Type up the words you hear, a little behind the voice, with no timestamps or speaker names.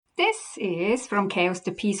This is From Chaos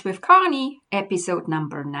to Peace with Connie, episode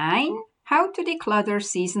number 9, How to Declutter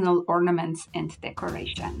Seasonal Ornaments and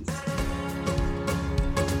Decorations.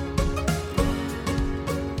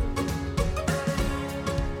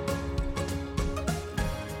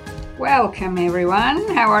 Welcome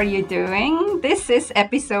everyone, how are you doing? This is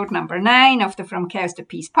episode number 9 of the From Chaos to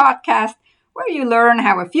Peace podcast, where you learn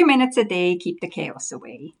how a few minutes a day keep the chaos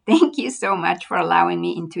away. Thank you so much for allowing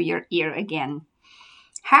me into your ear again.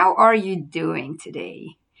 How are you doing today?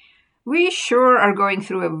 We sure are going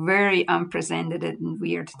through a very unprecedented and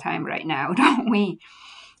weird time right now, don't we?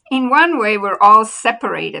 In one way, we're all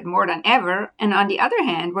separated more than ever, and on the other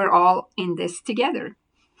hand, we're all in this together.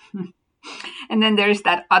 And then there's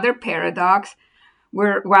that other paradox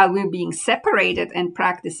where while we're being separated and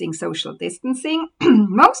practicing social distancing,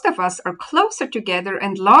 most of us are closer together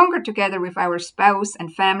and longer together with our spouse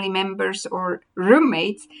and family members or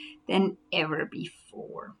roommates than ever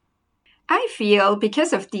before. I feel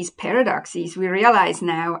because of these paradoxes, we realize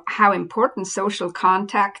now how important social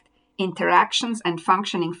contact, interactions, and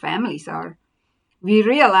functioning families are. We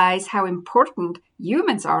realize how important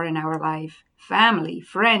humans are in our life, family,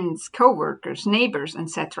 friends, co-workers, neighbors,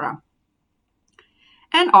 etc.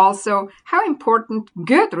 And also how important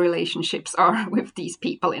good relationships are with these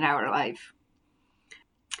people in our life.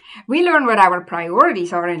 We learn what our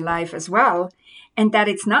priorities are in life as well, and that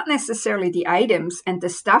it's not necessarily the items and the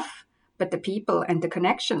stuff, but the people and the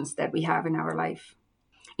connections that we have in our life.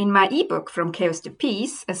 In my ebook, From Chaos to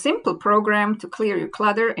Peace, a simple program to clear your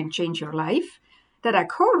clutter and change your life, that I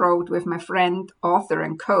co-wrote with my friend, author,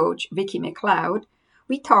 and coach, Vicky McLeod,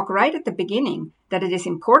 we talk right at the beginning that it is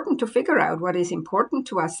important to figure out what is important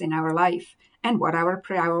to us in our life and what our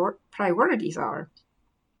priorities are.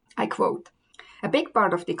 I quote, "A big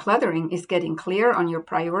part of decluttering is getting clear on your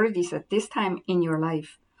priorities at this time in your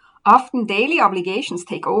life. Often daily obligations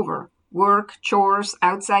take over, work, chores,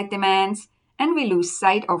 outside demands, and we lose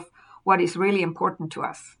sight of what is really important to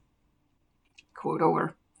us." Quote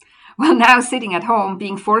over. Well, now sitting at home,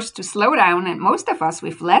 being forced to slow down, and most of us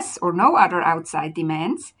with less or no other outside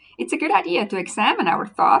demands, it's a good idea to examine our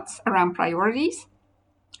thoughts around priorities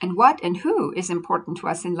and what and who is important to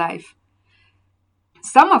us in life.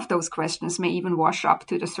 Some of those questions may even wash up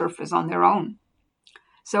to the surface on their own.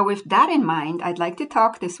 So with that in mind, I'd like to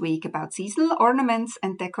talk this week about seasonal ornaments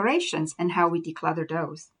and decorations and how we declutter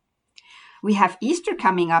those. We have Easter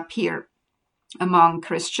coming up here among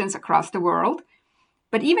Christians across the world.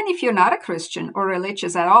 But even if you're not a Christian or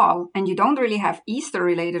religious at all, and you don't really have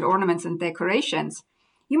Easter-related ornaments and decorations,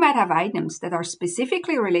 you might have items that are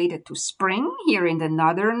specifically related to spring here in the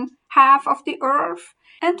northern half of the earth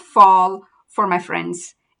and fall for my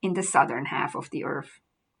friends in the southern half of the earth.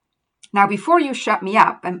 Now, before you shut me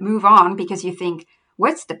up and move on because you think,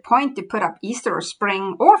 what's the point to put up Easter or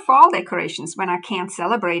spring or fall decorations when I can't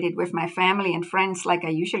celebrate it with my family and friends like I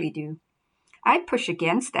usually do? I push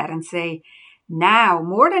against that and say, now,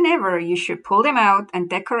 more than ever, you should pull them out and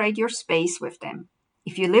decorate your space with them.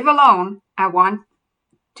 If you live alone, I want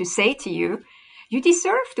to say to you, you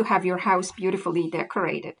deserve to have your house beautifully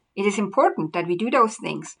decorated. It is important that we do those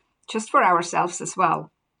things, just for ourselves as well.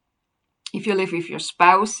 If you live with your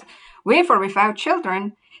spouse, with or without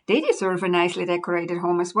children, they deserve a nicely decorated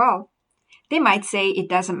home as well. They might say it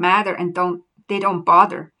doesn't matter and they don't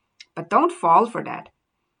bother, but don't fall for that.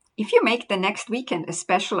 If you make the next weekend a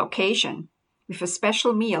special occasion, with a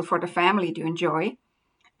special meal for the family to enjoy,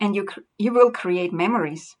 and you will create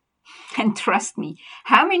memories. And trust me,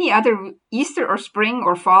 how many other Easter or spring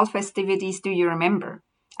or fall festivities do you remember?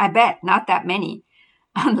 I bet not that many,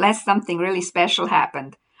 unless something really special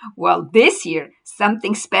happened. Well, this year,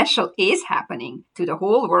 something special is happening to the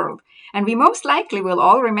whole world, and we most likely will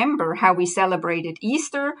all remember how we celebrated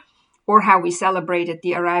Easter, or how we celebrated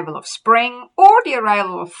the arrival of spring, or the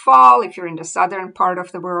arrival of fall if you're in the southern part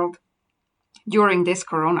of the world, during this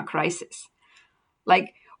corona crisis.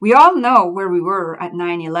 Like, we all know where we were at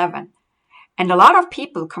 9/11, and a lot of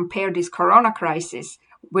people compare this corona crisis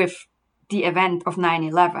with the event of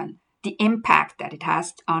 9/11, the impact that it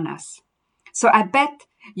has on us. So I bet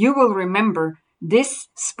you will remember this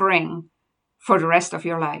spring for the rest of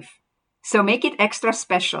your life. So make it extra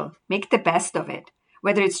special, make the best of it,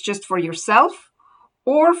 whether it's just for yourself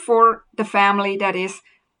or for the family that is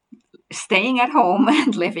staying at home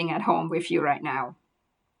and living at home with you right now.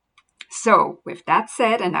 So, with that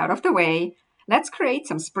said and out of the way, let's create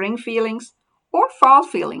some spring feelings or fall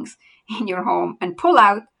feelings in your home and pull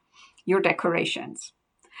out your decorations.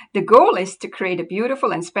 The goal is to create a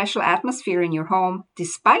beautiful and special atmosphere in your home,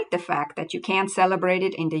 despite the fact that you can't celebrate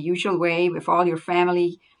it in the usual way with all your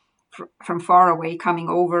family from far away coming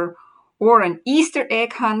over, or an Easter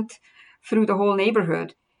egg hunt through the whole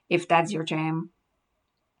neighborhood, if that's your jam.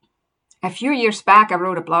 A few years back, I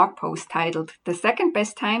wrote a blog post titled The Second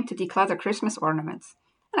Best Time to Declutter Christmas Ornaments,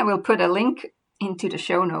 and I will put a link into the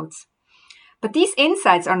show notes. But these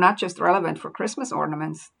insights are not just relevant for Christmas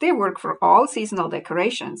ornaments. They work for all seasonal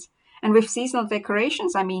decorations. And with seasonal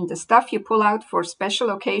decorations, I mean the stuff you pull out for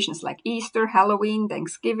special occasions like Easter, Halloween,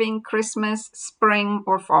 Thanksgiving, Christmas, spring,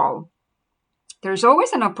 or fall. There's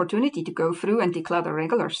always an opportunity to go through and declutter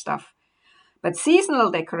regular stuff. But seasonal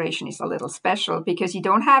decoration is a little special because you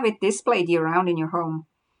don't have it displayed year-round in your home.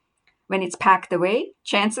 When it's packed away,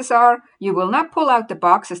 chances are you will not pull out the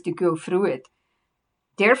boxes to go through it.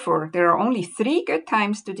 Therefore, there are only 3 good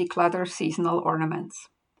times to declutter seasonal ornaments.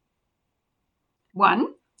 1.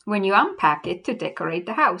 When you unpack it to decorate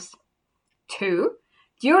the house. 2.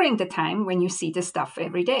 During the time when you see the stuff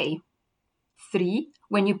every day. 3.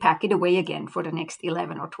 When you pack it away again for the next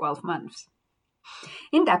 11 or 12 months.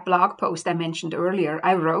 In that blog post I mentioned earlier,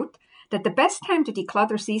 I wrote that the best time to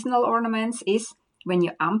declutter seasonal ornaments is when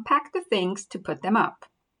you unpack the things to put them up.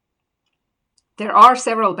 There are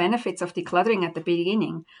several benefits of decluttering at the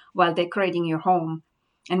beginning while decorating your home.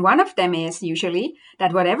 And one of them is usually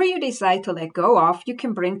that whatever you decide to let go of, you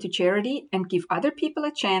can bring to charity and give other people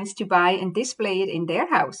a chance to buy and display it in their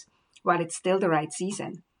house while it's still the right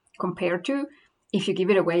season, compared to if you give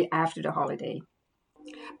it away after the holiday.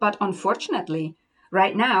 But unfortunately,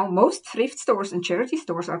 right now, most thrift stores and charity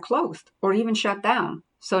stores are closed or even shut down,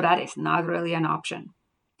 so that is not really an option.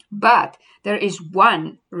 But there is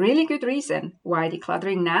one really good reason why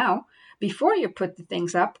decluttering now, before you put the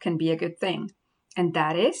things up, can be a good thing. And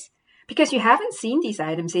that is because you haven't seen these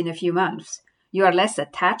items in a few months. You are less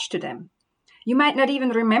attached to them. You might not even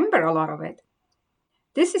remember a lot of it.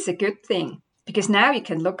 This is a good thing because now you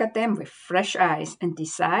can look at them with fresh eyes and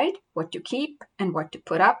decide what to keep and what to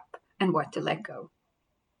put up and what to let go.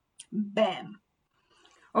 Bam!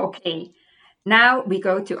 Okay, now we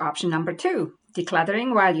go to option number 2,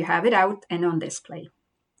 decluttering while you have it out and on display.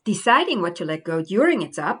 Deciding what to let go during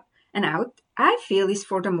it's up and out, I feel, is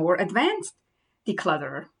for the more advanced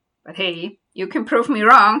declutterer. But hey, you can prove me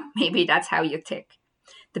wrong. Maybe that's how you tick.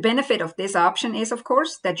 The benefit of this option is, of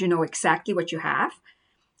course, that you know exactly what you have,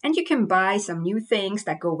 and you can buy some new things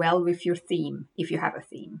that go well with your theme, if you have a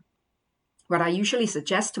theme. What I usually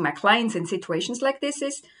suggest to my clients in situations like this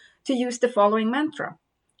is to use the following mantra.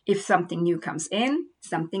 If something new comes in,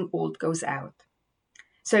 something old goes out.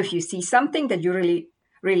 So if you see something that you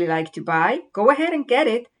really like to buy, go ahead and get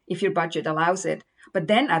it if your budget allows it. But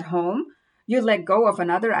then at home, you let go of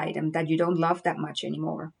another item that you don't love that much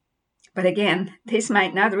anymore. But again, this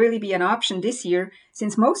might not really be an option this year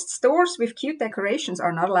since most stores with cute decorations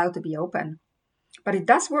are not allowed to be open. But it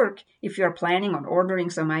does work if you're planning on ordering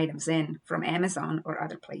some items in from Amazon or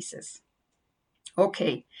other places.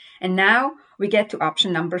 Okay, and now we get to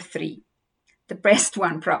option number 3. The best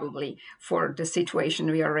one probably for the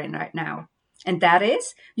situation we are in right now. And that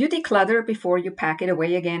is, you declutter before you pack it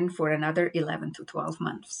away again for another 11 to 12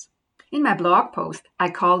 months. In my blog post, I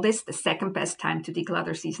call this the second best time to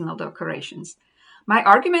declutter seasonal decorations. My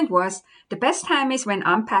argument was the best time is when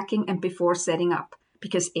unpacking and before setting up,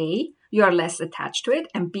 because A, you are less attached to it,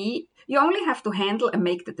 and B, you only have to handle and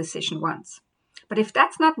make the decision once. But if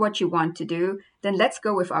that's not what you want to do, then let's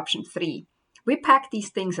go with option 3. We pack these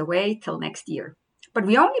things away till next year. But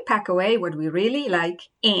we only pack away what we really like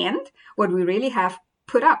and what we really have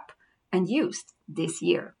put up and used this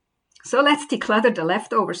year. So let's declutter the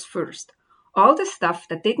leftovers first. All the stuff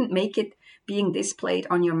that didn't make it being displayed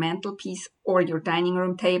on your mantelpiece or your dining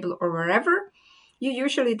room table or wherever you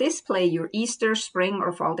usually display your Easter, spring,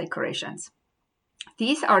 or fall decorations.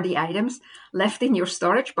 These are the items left in your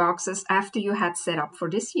storage boxes after you had set up for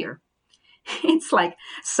this year. It's like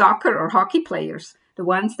soccer or hockey players, the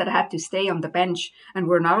ones that had to stay on the bench and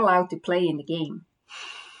were not allowed to play in the game.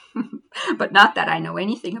 But not that I know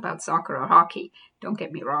anything about soccer or hockey, don't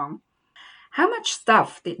get me wrong. How much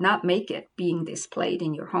stuff did not make it being displayed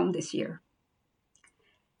in your home this year?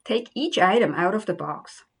 Take each item out of the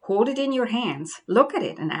box, hold it in your hands, look at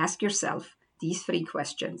it, and ask yourself these 3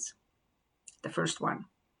 questions. The first one,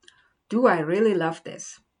 do I really love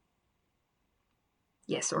this?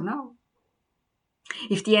 Yes or no?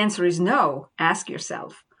 If the answer is no, ask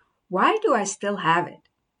yourself, why do I still have it?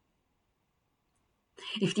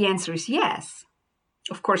 If the answer is yes,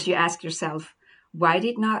 of course you ask yourself, why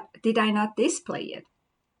did I not display it?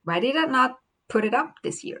 Why did I not put it up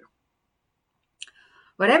this year?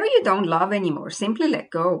 Whatever you don't love anymore, simply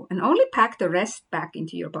let go and only pack the rest back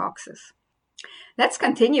into your boxes. Let's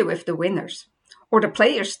continue with the winners, or the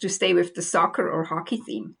players to stay with the soccer or hockey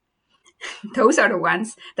theme. Those are the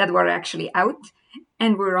ones that were actually out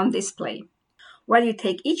and were on display. While you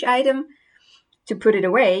take each item to put it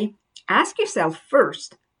away, ask yourself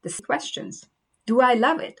first the questions. Do I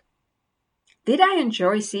love it? Did I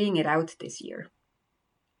enjoy seeing it out this year?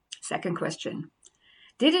 Second question.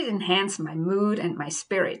 Did it enhance my mood and my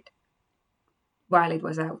spirit while it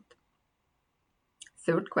was out?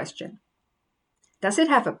 Third question. Does it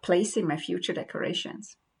have a place in my future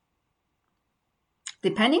decorations?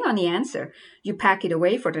 Depending on the answer, you pack it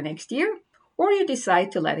away for the next year or you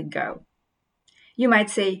decide to let it go. You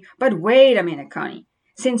might say, but wait a minute, Connie.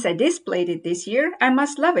 Since I displayed it this year, I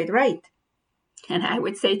must love it, right? And I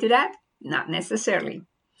would say to that, not necessarily.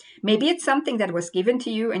 Maybe it's something that was given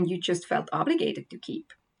to you and you just felt obligated to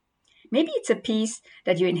keep. Maybe it's a piece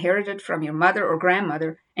that you inherited from your mother or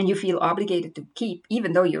grandmother and you feel obligated to keep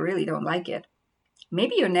even though you really don't like it.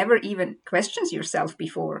 Maybe you never even questioned yourself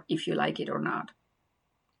before if you like it or not.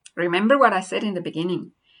 Remember what I said in the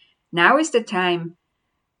beginning. Now is the time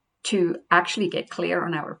to actually get clear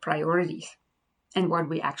on our priorities and what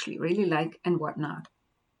we actually really like and what not.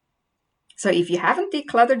 So if you haven't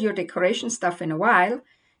decluttered your decoration stuff in a while,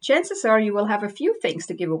 chances are you will have a few things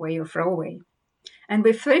to give away or throw away. And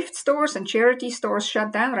with thrift stores and charity stores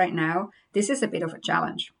shut down right now, this is a bit of a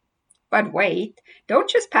challenge. But wait, don't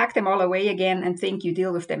just pack them all away again and think you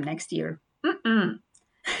deal with them next year.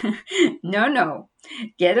 No.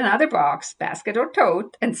 Get another box, basket or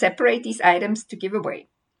tote and separate these items to give away.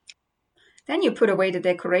 Then you put away the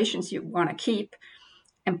decorations you want to keep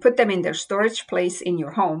and put them in their storage place in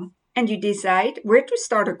your home. And you decide where to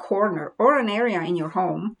start a corner or an area in your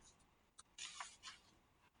home,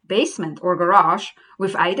 basement or garage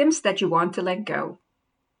with items that you want to let go.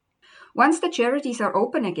 Once the charities are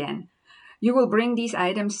open again, you will bring these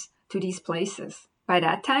items to these places. By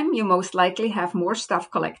that time, you most likely have more stuff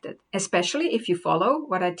collected, especially if you follow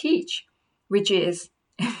what I teach, which is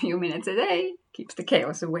a few minutes a day keeps the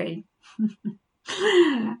chaos away.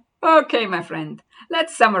 Okay, my friend,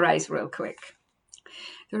 let's summarize real quick.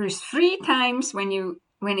 There is 3 times when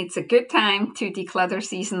it's a good time to declutter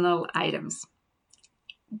seasonal items.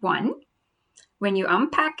 1, when you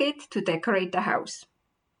unpack it to decorate the house.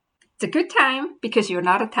 It's a good time because you're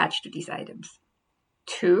not attached to these items.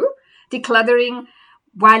 2, decluttering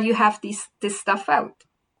while you have this stuff out.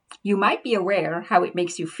 You might be aware how it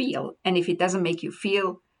makes you feel, and if it doesn't make you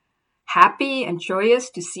feel happy and joyous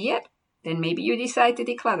to see it, then maybe you decide to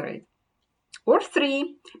declutter it. Or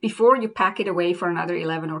 3, before you pack it away for another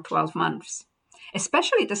 11 or 12 months.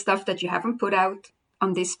 Especially the stuff that you haven't put out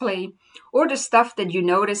on display, or the stuff that you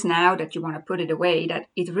notice now that you want to put it away, that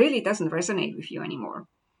it really doesn't resonate with you anymore.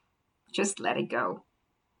 Just let it go.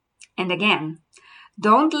 And again,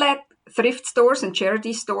 don't let thrift stores and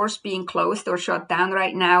charity stores being closed or shut down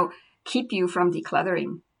right now keep you from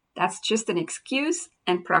decluttering. That's just an excuse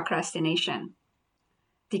and procrastination.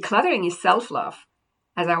 Decluttering is self-love,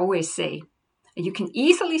 as I always say. You can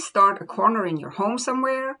easily start a corner in your home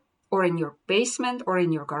somewhere, or in your basement, or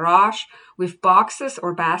in your garage, with boxes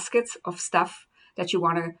or baskets of stuff that you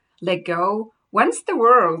want to let go once the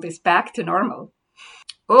world is back to normal.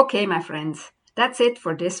 Okay, my friends, that's it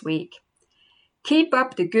for this week. Keep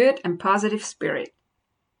up the good and positive spirit.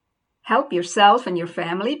 Help yourself and your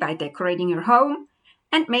family by decorating your home,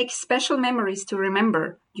 and make special memories to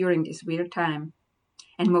remember during this weird time.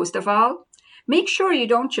 And most of all, make sure you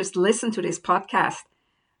don't just listen to this podcast.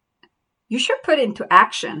 You should put into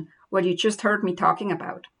action what you just heard me talking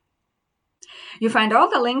about. You find all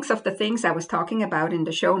the links of the things I was talking about in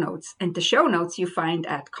the show notes. And the show notes you find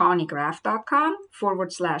at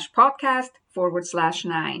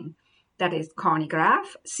conniegraf.com/podcast/9. That is Connie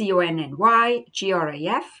Graf,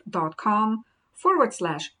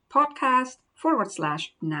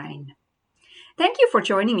 ConnieGraf.com/podcast/9. Thank you for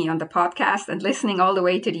joining me on the podcast and listening all the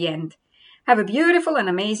way to the end. Have a beautiful and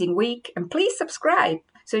amazing week, and please subscribe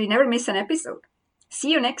so you never miss an episode.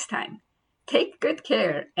 See you next time. Take good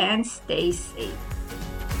care and stay safe.